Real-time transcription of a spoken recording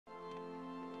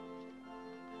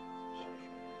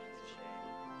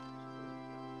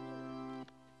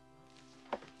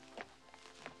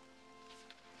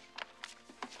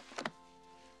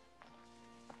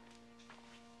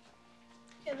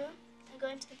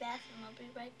to the bathroom. I'll be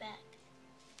right back.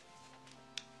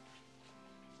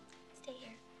 Stay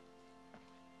here.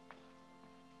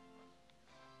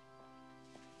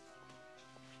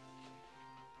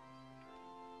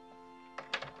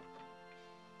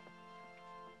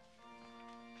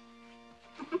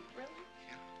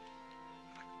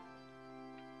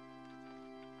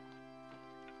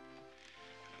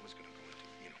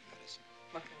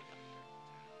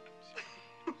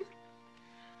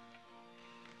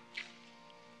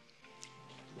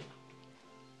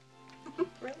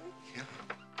 Really? Yeah.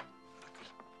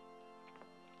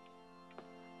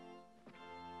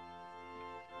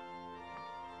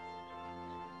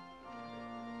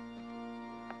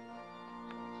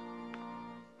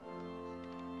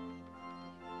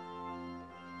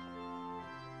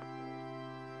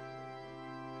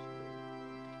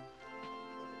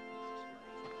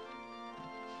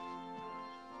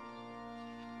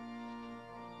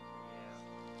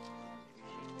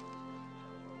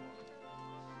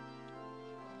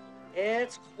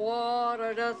 It's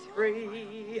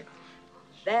 2:45.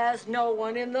 There's no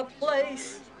one in the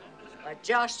place but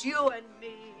just you and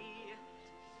me.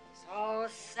 So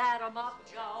set 'em up,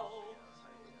 Joe.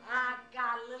 I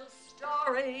got a little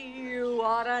story you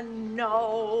ought to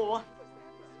know.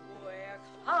 We're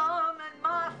coming,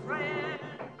 my friend,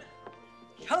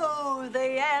 to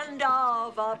the end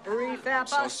of a brief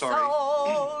episode. So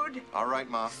sorry. All right,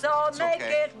 Ma. So it's make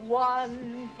okay. it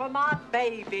one for my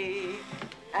baby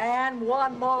and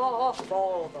one more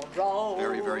for the road.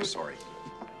 Very, very sorry.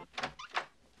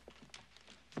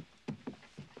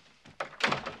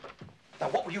 Now,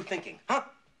 what were you thinking, huh?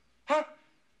 Huh?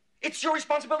 It's your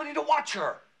responsibility to watch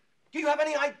her. Do you have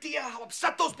any idea how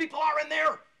upset those people are in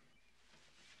there?